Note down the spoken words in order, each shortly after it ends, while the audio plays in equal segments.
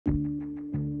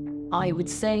I would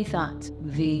say that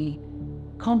the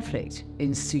conflict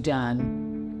in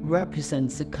Sudan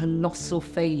represents a colossal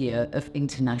failure of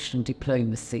international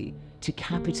diplomacy to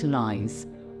capitalize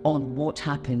on what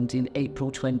happened in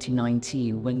April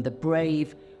 2019, when the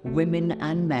brave women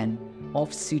and men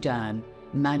of Sudan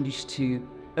managed to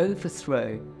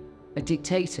overthrow a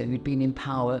dictator who'd been in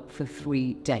power for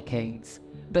 3 decades.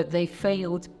 But they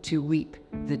failed to reap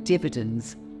the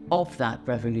dividends of that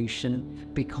revolution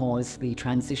because the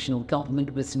transitional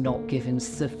government was not given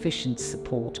sufficient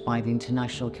support by the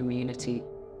international community.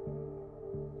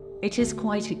 It is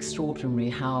quite extraordinary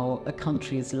how a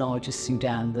country as large as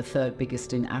Sudan, the 3rd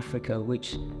biggest in Africa,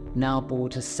 which now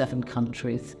borders 7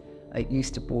 countries, it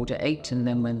used to border 8, and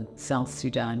then when South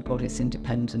Sudan got its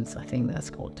independence, I think that's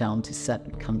got down to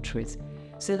 7 countries.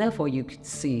 So therefore you could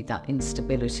see that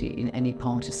instability in any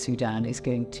part of Sudan is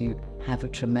going to have a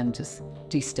tremendous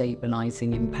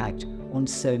destabilizing impact on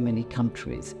so many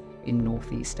countries in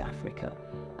Northeast Africa.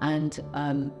 And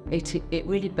it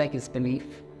really beggars belief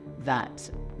that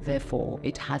therefore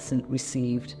it hasn't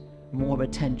received more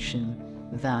attention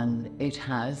than it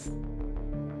has.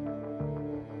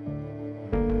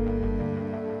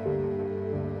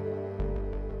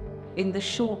 In the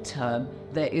short term,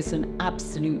 there is an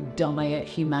absolute dire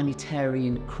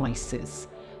humanitarian crisis,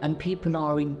 and people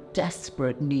are in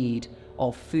desperate need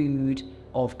of food,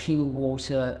 of clean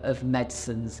water, of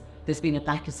medicines. There's been a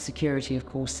lack of security, of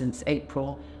course, since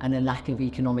April, and a lack of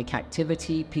economic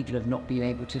activity. People have not been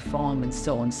able to farm and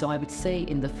so on. So I would say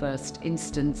in the first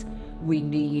instance, we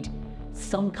need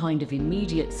some kind of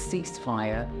immediate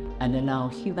ceasefire and allow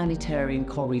humanitarian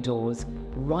corridors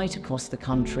right across the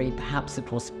country, perhaps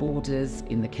across borders,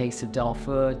 in the case of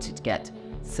Darfur, to get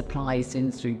supplies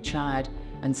in through Chad,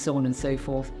 and so on and so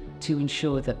forth, to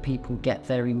ensure that people get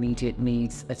their immediate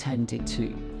needs attended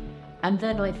to. And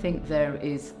then I think there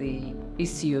is the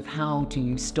issue of how do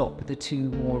you stop the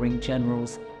 2 warring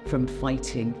generals from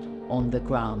fighting on the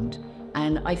ground.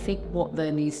 And I think what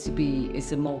there needs to be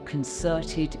is a more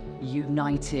concerted,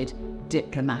 united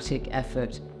diplomatic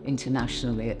effort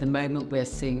internationally. At the moment, we're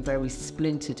seeing very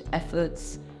splintered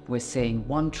efforts. We're seeing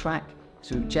one track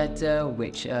through Jeddah,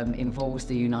 which involves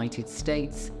the United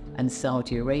States and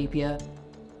Saudi Arabia.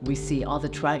 We see other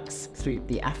tracks through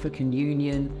the African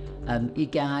Union,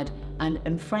 IGAD,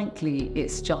 and frankly,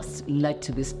 it's just led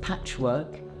to this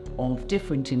patchwork of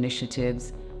different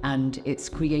initiatives, and it's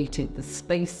created the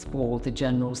space for the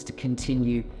generals to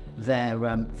continue their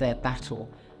battle.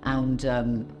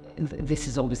 And this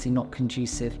is obviously not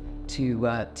conducive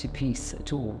to peace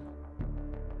at all.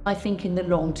 I think in the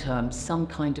long term, some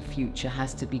kind of future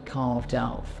has to be carved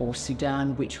out for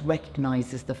Sudan, which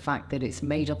recognizes the fact that it's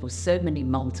made up of so many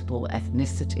multiple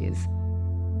ethnicities.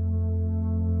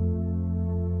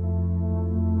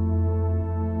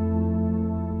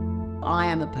 I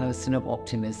am a person of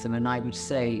optimism, and I would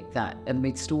say that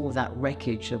amidst all that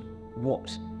wreckage of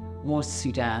what was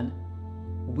Sudan,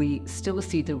 we still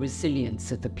see the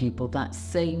resilience of the people, that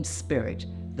same spirit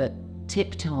that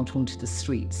tipped out onto the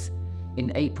streets in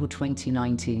April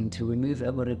 2019 to remove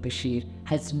al-Bashir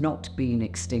has not been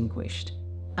extinguished.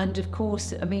 And of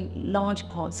course, I mean, large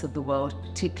parts of the world,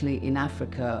 particularly in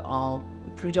Africa, are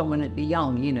predominantly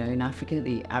young. You know, in Africa,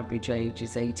 the average age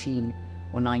is 18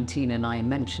 or 19, and I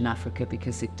mention Africa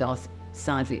because it does,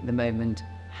 sadly at the moment,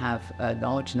 have a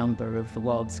large number of the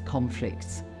world's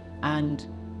conflicts. And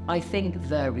I think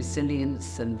their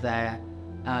resilience and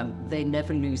they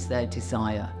never lose their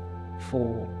desire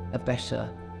for a better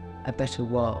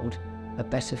world, a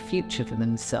better future for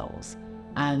themselves.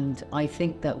 And I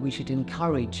think that we should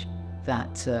encourage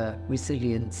that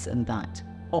resilience and that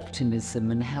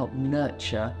optimism and help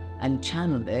nurture and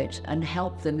channel it and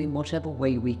help them in whatever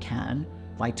way we can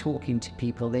by talking to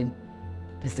people in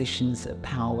positions of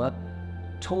power,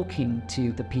 talking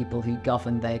to the people who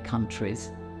govern their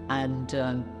countries, and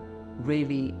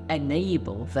really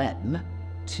enable them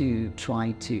to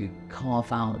try to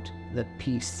carve out the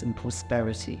peace and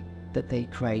prosperity that they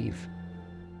crave.